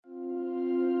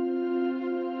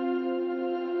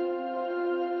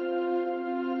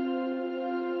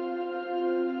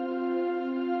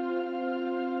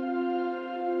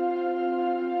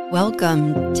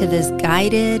Welcome to this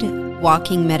guided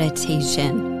walking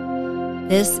meditation.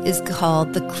 This is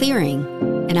called The Clearing,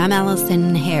 and I'm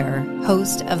Allison Hare,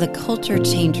 host of the Culture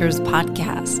Changers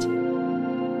podcast.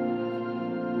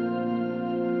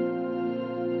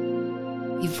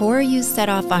 Before you set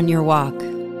off on your walk,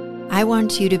 I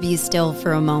want you to be still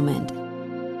for a moment.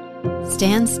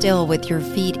 Stand still with your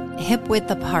feet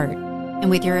hip-width apart and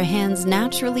with your hands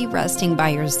naturally resting by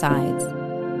your sides.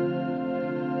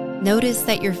 Notice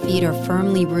that your feet are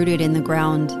firmly rooted in the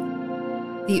ground.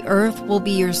 The earth will be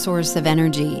your source of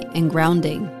energy and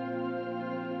grounding.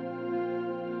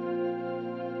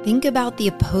 Think about the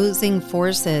opposing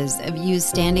forces of you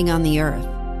standing on the earth,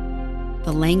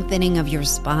 the lengthening of your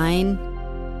spine,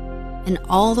 and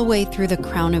all the way through the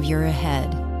crown of your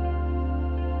head.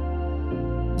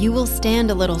 You will stand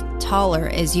a little taller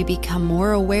as you become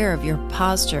more aware of your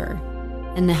posture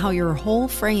and how your whole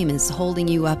frame is holding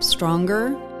you up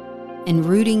stronger and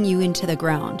rooting you into the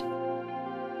ground.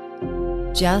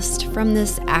 Just from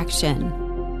this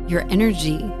action, your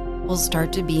energy will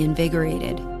start to be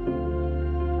invigorated.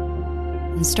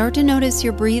 And start to notice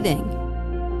your breathing.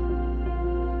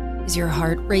 Is your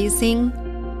heart racing?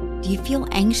 Do you feel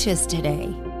anxious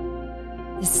today?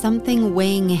 Is something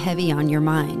weighing heavy on your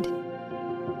mind?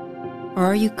 Or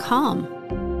are you calm?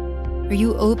 Are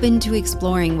you open to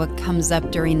exploring what comes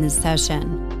up during this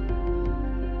session?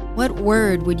 What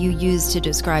word would you use to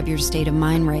describe your state of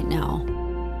mind right now?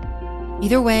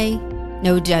 Either way,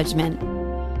 no judgment.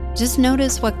 Just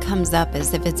notice what comes up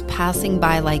as if it's passing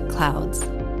by like clouds.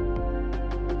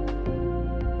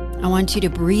 I want you to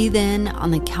breathe in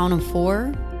on the count of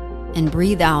 4 and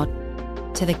breathe out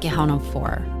to the count of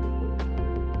 4.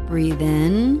 Breathe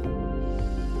in.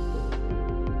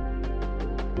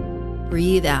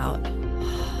 Breathe out.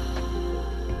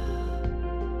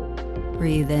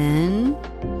 Breathe in.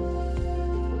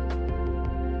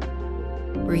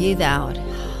 Breathe out.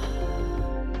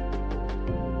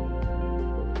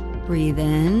 Breathe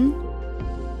in.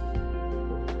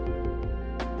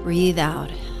 Breathe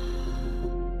out.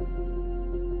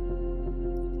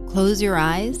 Close your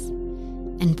eyes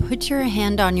and put your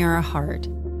hand on your heart.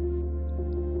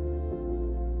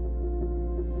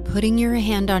 Putting your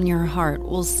hand on your heart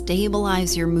will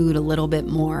stabilize your mood a little bit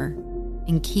more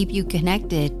and keep you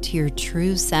connected to your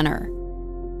true center.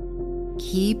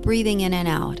 Keep breathing in and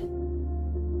out.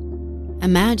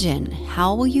 Imagine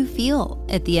how will you feel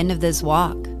at the end of this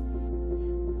walk?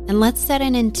 And let's set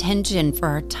an intention for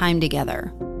our time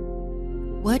together.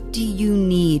 What do you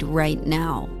need right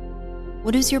now?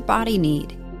 What does your body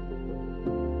need?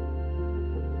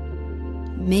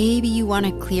 Maybe you want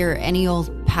to clear any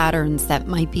old patterns that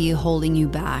might be holding you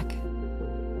back.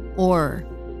 Or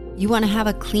you want to have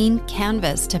a clean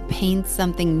canvas to paint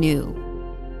something new.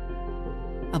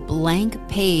 A blank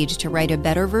page to write a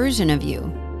better version of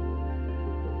you.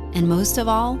 And most of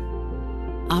all,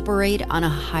 operate on a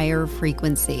higher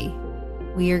frequency.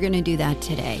 We are going to do that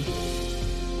today.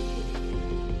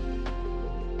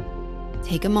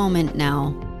 Take a moment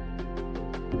now.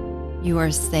 You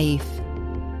are safe.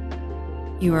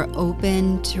 You are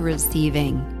open to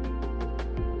receiving.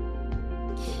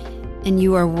 And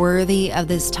you are worthy of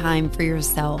this time for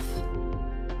yourself.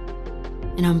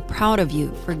 And I'm proud of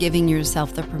you for giving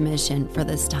yourself the permission for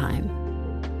this time.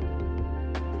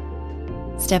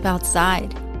 Step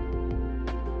outside.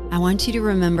 I want you to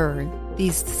remember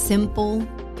these simple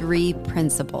 3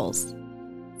 principles.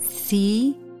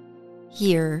 See,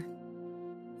 hear,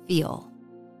 feel.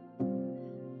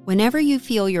 Whenever you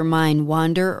feel your mind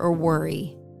wander or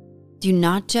worry, do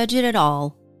not judge it at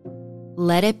all.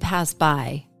 Let it pass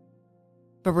by.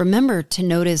 But remember to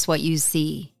notice what you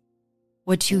see,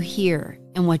 what you hear,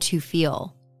 and what you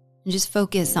feel. And just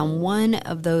focus on one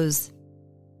of those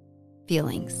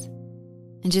feelings.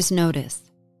 And just notice.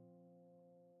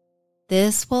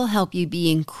 This will help you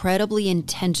be incredibly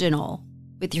intentional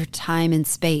with your time and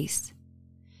space.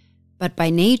 But by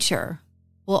nature,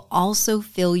 will also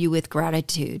fill you with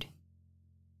gratitude.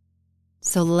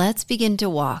 So let's begin to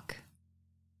walk.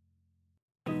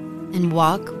 And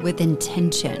walk with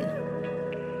intention.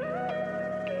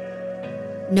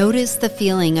 Notice the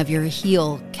feeling of your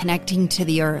heel connecting to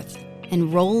the earth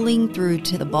and rolling through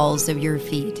to the balls of your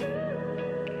feet.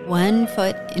 One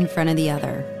foot in front of the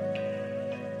other.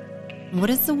 What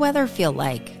does the weather feel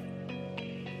like?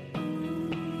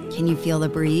 Can you feel the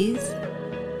breeze?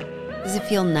 Does it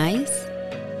feel nice?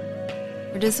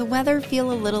 Or does the weather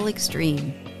feel a little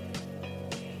extreme?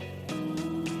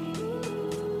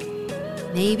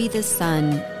 Maybe the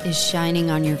sun is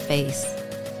shining on your face,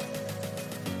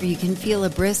 or you can feel a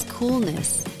brisk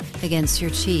coolness against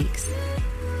your cheeks.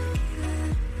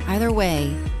 Either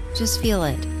way, just feel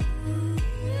it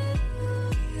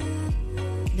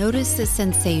Notice the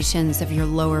sensations of your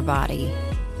lower body,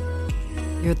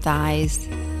 your thighs,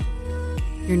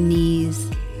 your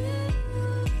knees,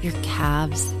 your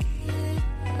calves,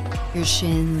 your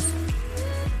shins,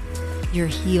 your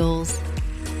heels,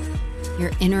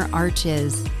 your inner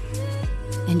arches,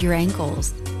 and your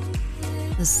ankles,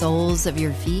 the soles of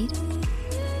your feet,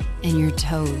 and your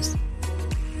toes.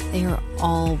 They are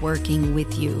all working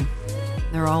with you.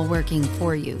 They're all working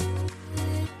for you.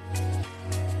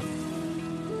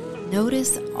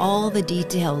 Notice all the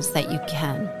details that you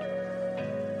can.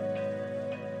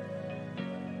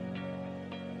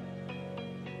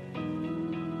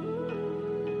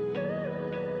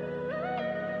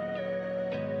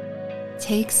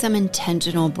 Take some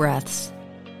intentional breaths.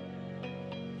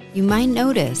 You might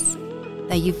notice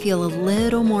that you feel a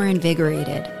little more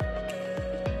invigorated,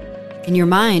 and your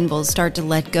mind will start to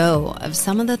let go of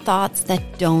some of the thoughts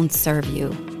that don't serve you.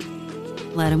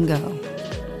 Let them go.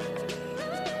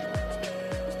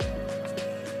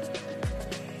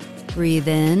 Breathe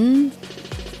in.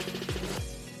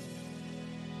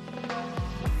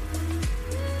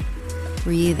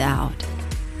 Breathe out.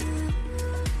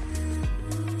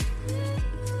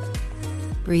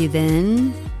 Breathe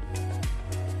in.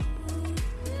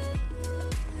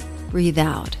 Breathe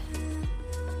out.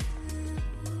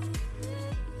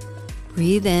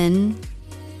 Breathe in.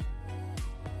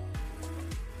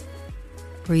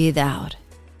 Breathe out.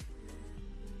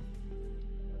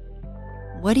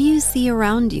 What do you see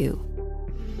around you?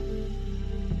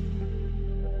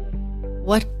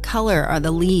 What color are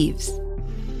the leaves?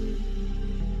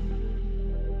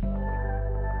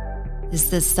 Is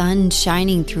the sun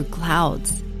shining through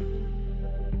clouds?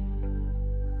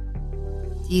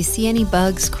 Do you see any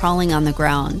bugs crawling on the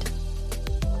ground?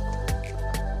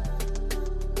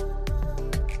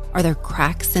 Are there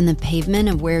cracks in the pavement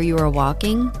of where you are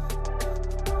walking?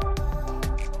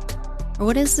 Or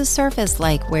what is the surface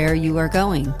like where you are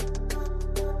going?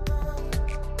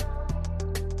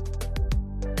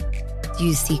 Do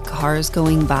you see cars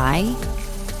going by?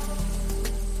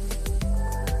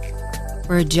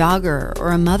 Or a jogger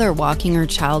or a mother walking her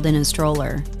child in a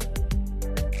stroller?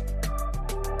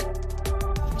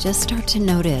 Just start to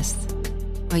notice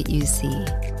what you see.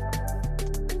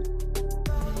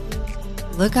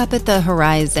 Look up at the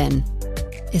horizon.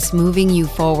 It's moving you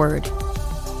forward.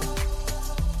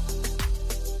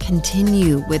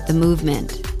 Continue with the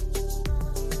movement,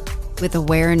 with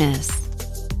awareness,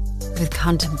 with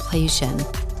contemplation.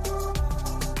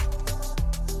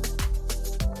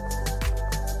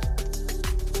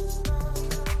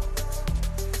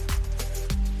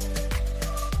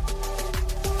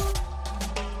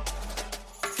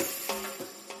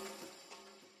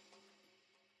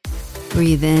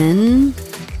 Breathe in.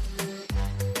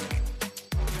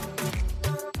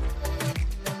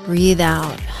 Breathe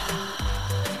out.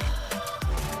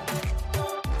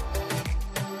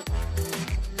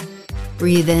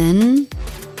 Breathe in.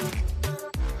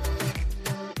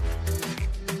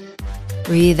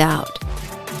 Breathe out.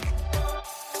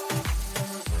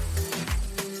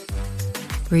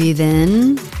 Breathe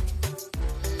in.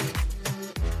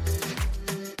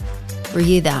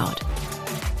 Breathe out.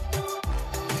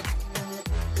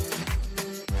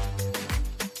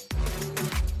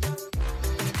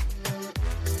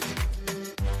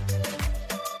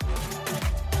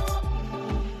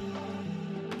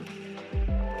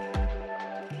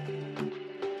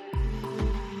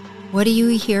 What are you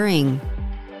hearing?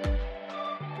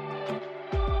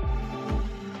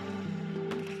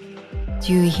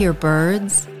 Do you hear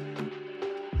birds?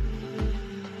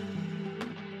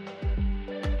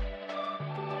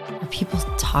 Are people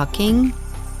talking?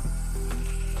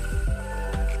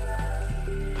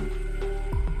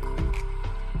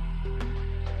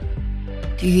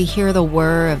 Do you hear the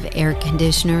whir of air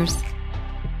conditioners?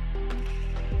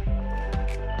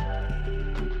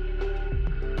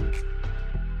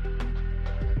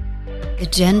 The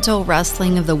gentle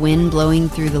rustling of the wind blowing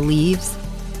through the leaves,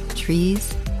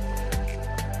 trees.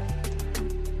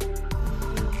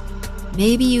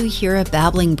 Maybe you hear a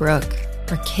babbling brook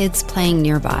or kids playing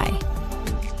nearby.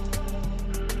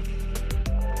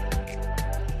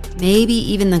 Maybe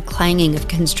even the clanging of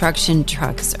construction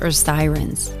trucks or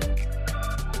sirens.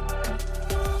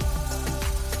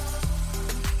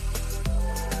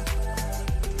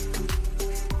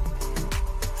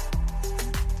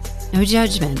 No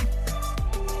judgment.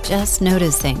 Just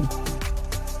noticing.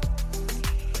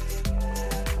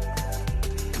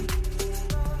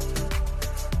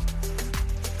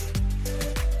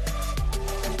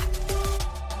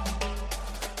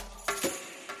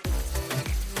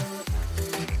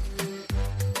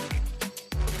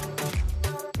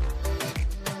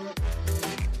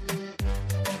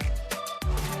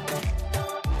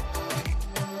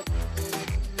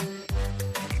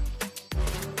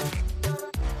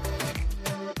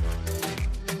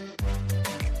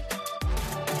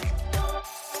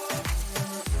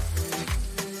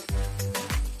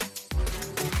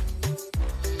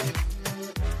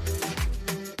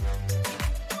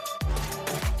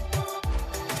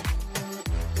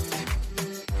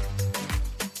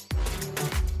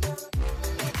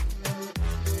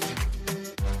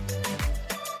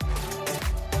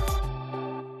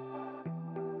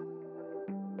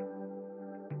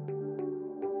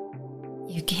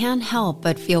 You can't help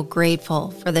but feel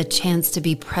grateful for the chance to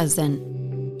be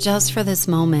present, just for this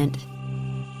moment.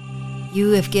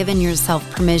 You have given yourself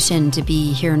permission to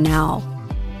be here now,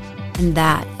 and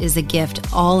that is a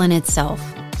gift all in itself.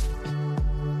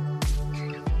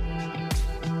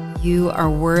 You are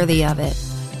worthy of it.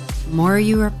 The more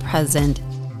you are present,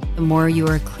 the more you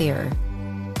are clear.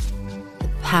 The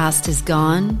past is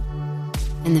gone,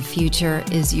 and the future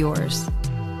is yours.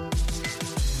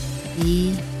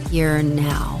 Be here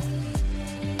now.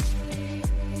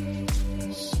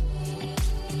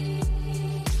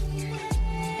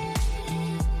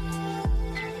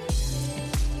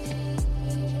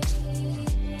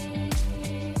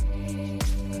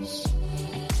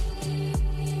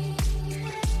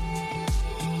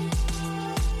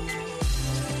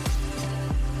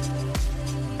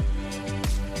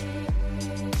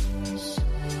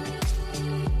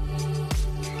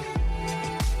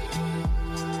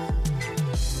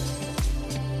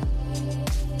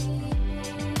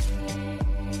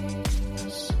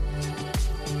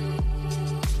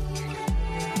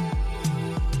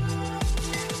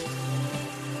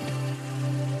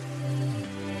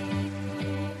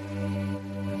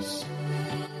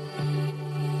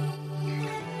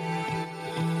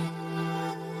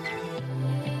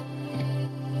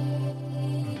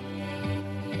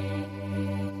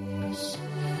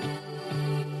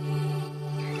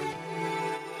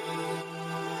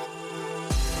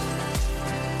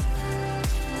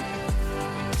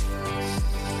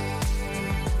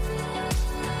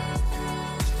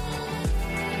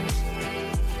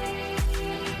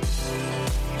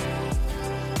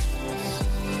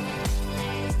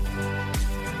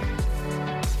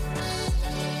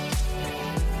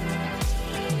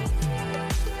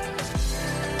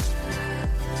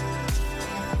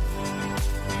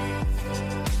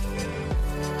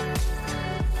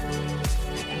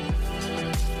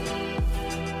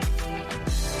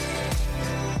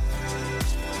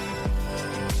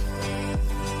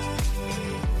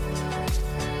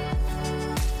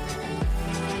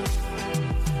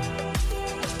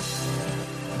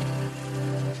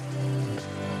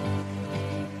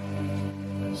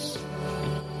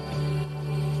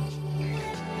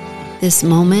 This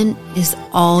moment is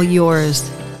all yours.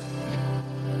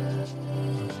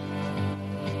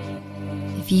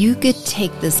 If you could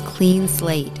take this clean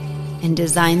slate and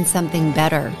design something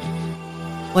better,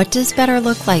 what does better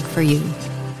look like for you?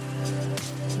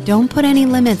 Don't put any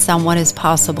limits on what is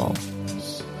possible.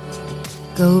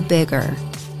 Go bigger.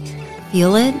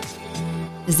 Feel it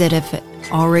as if it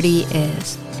already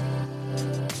is.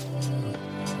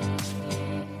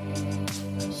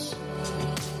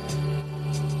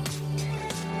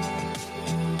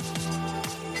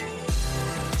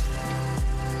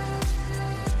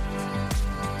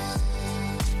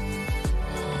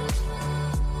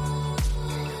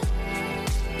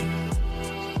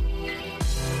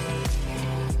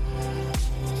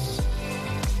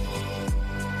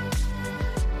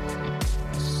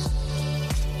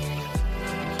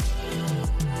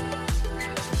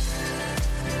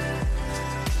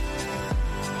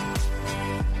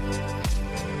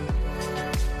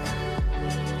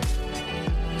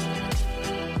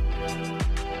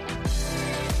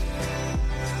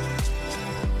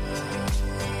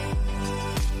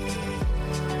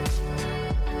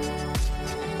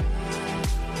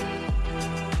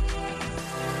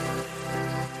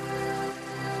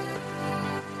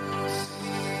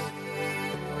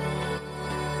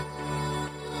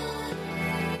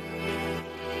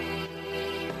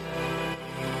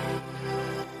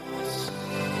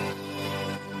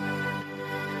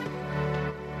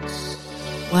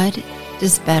 What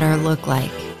does better look like?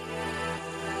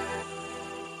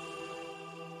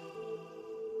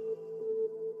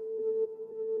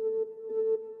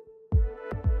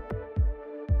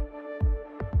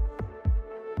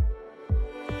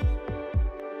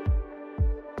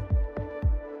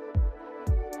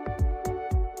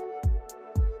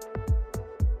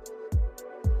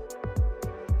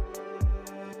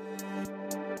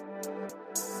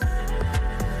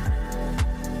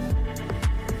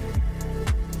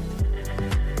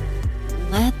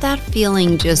 Let that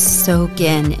feeling just soak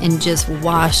in and just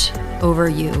wash over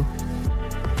you.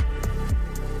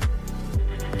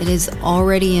 It is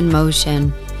already in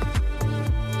motion.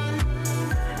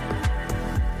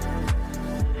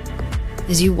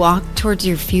 As you walk towards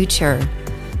your future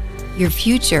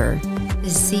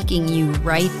is seeking you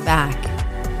right back.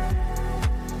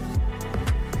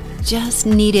 Just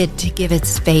needed to give it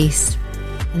space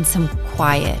and some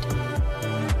quiet.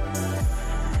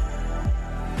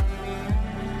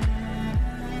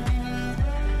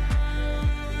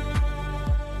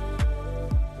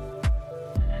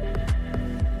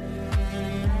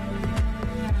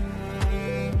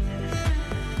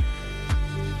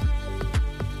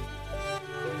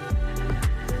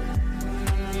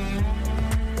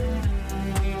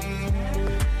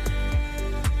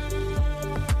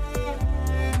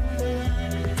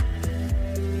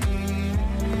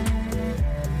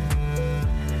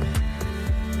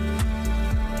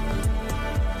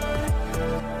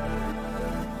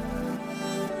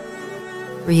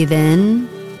 Breathe in.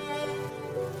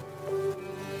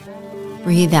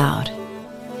 Breathe out.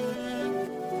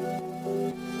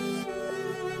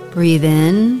 Breathe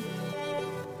in.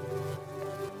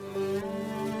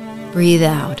 Breathe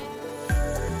out.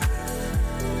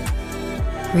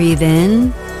 Breathe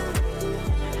in.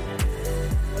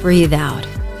 Breathe out.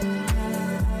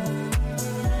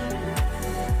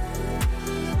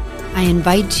 I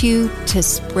invite you to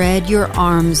spread your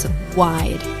arms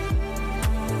wide.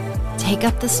 Take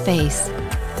up the space.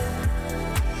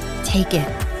 Take it.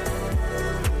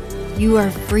 You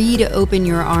are free to open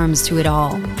your arms to it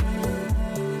all.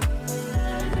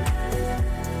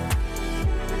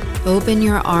 Open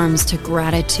your arms to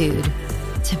gratitude,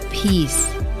 to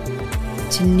peace,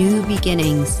 to new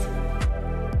beginnings,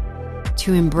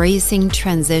 to embracing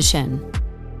transition,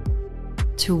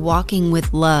 to walking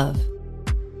with love,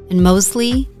 and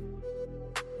mostly,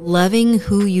 loving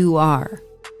who you are,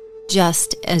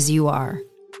 just as you are.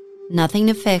 Nothing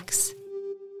to fix.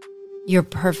 You're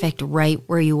perfect right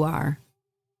where you are.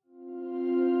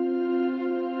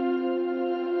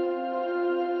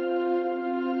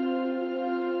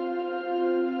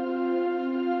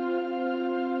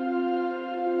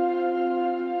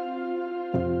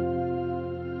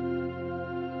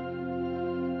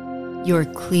 You're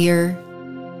clear,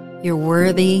 you're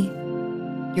worthy,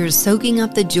 you're soaking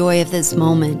up the joy of this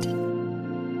moment.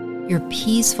 You're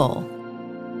peaceful,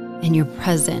 and you're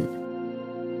present.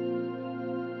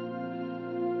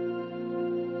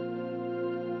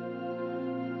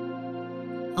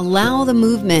 Allow the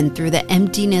movement through the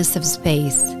emptiness of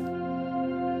space,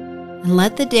 and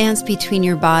let the dance between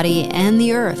your body and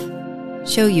the earth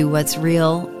show you what's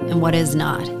real and what is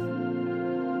not.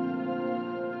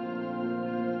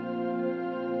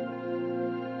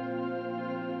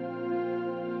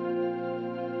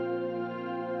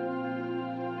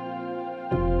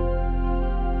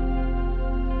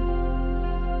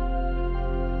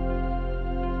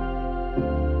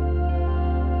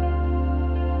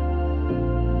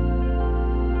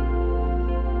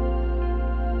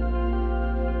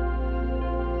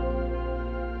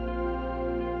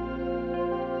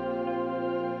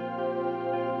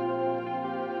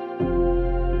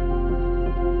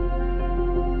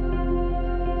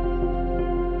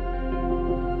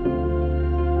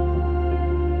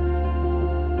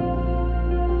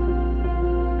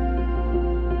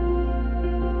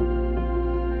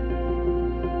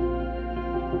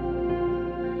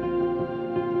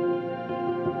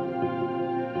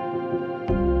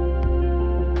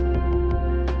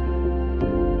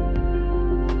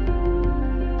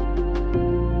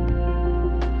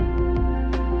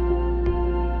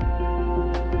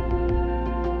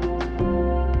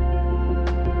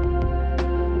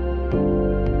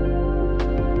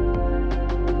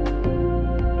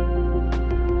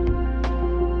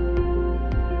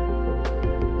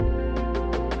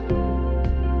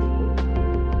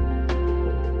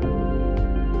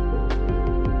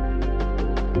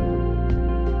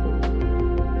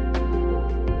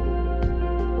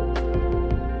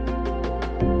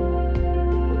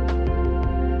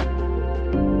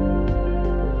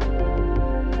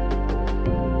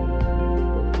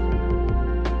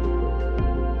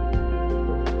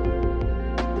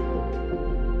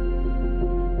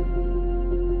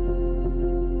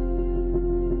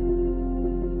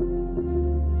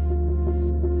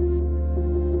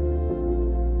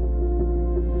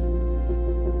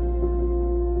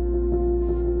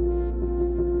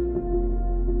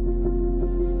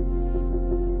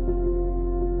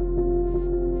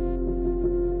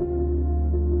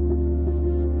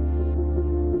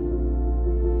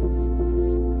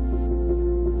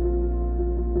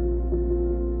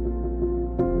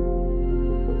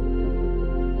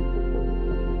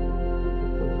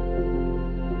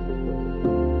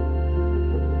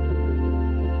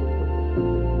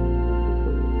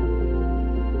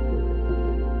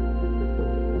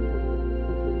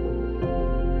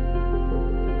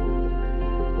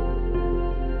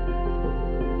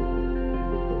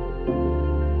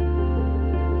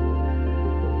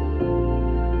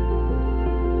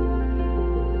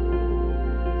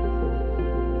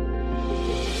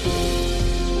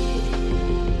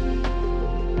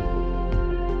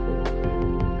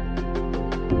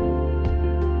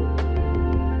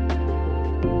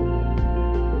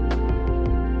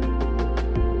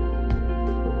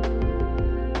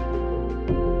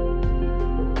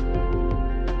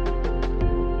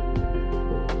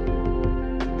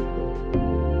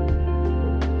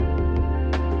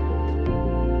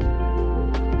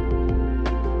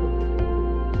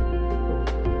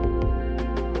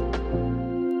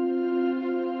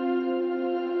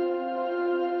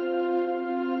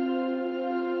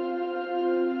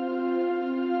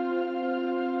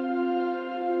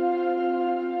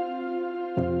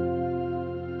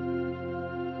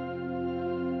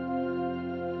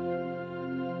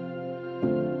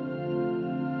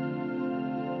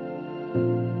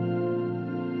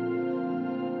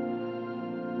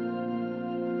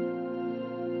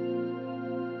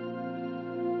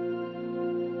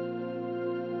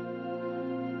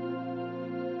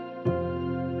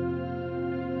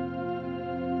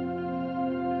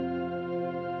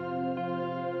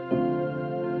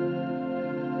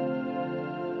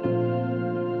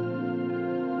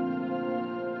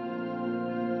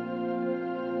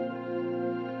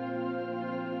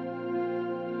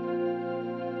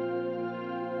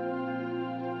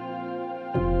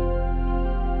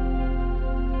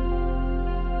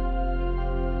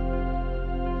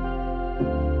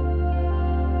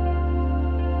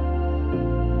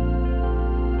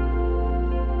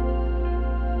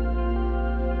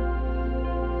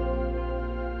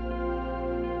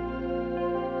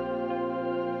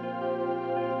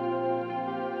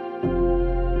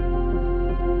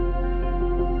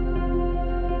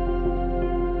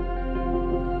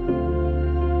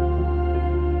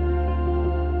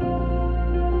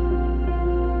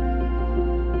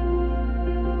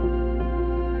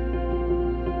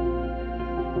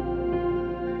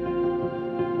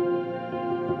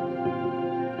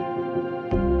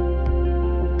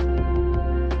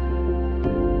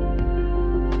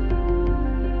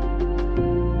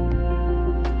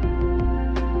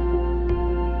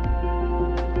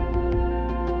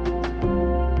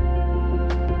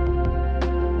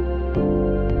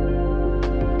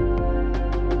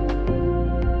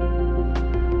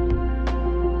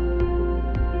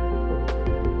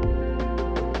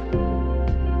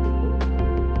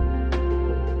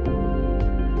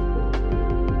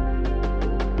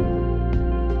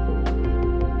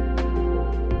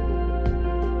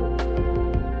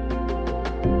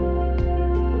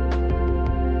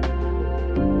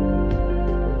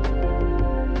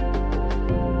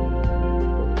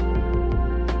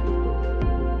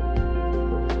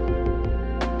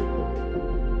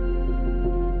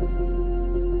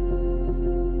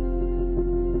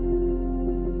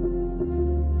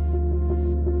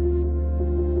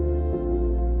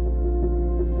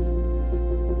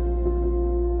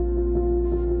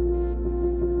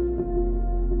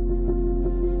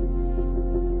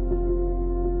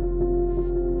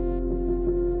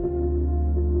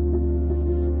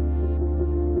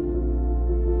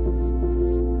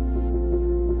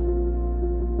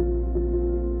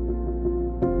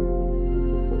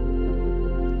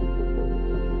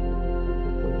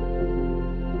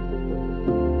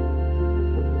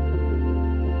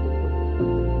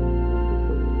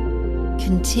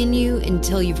 continue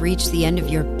until you've reached the end of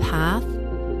your path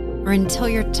or until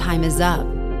your time is up.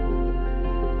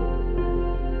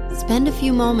 Spend a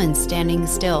few moments standing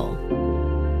still.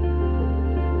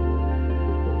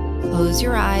 Close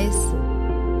your eyes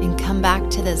and come back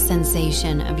to the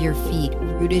sensation of your feet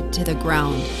rooted to the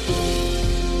ground.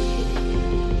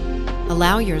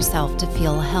 Allow yourself to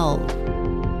feel held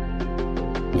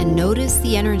and notice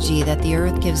the energy that the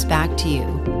earth gives back to you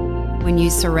when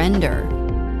you surrender.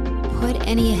 Put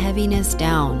any heaviness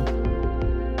down.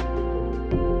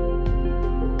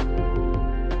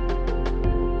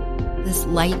 This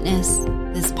lightness,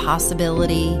 this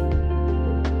possibility,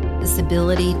 this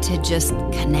ability to just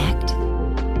connect,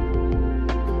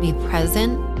 be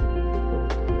present,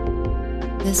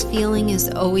 this feeling is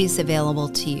always available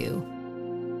to you.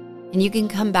 And you can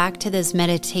come back to this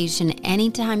meditation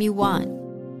anytime you want.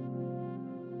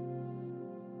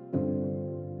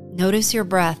 Notice your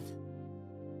breath.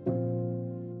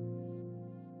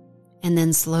 And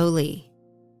then slowly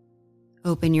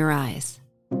open your eyes.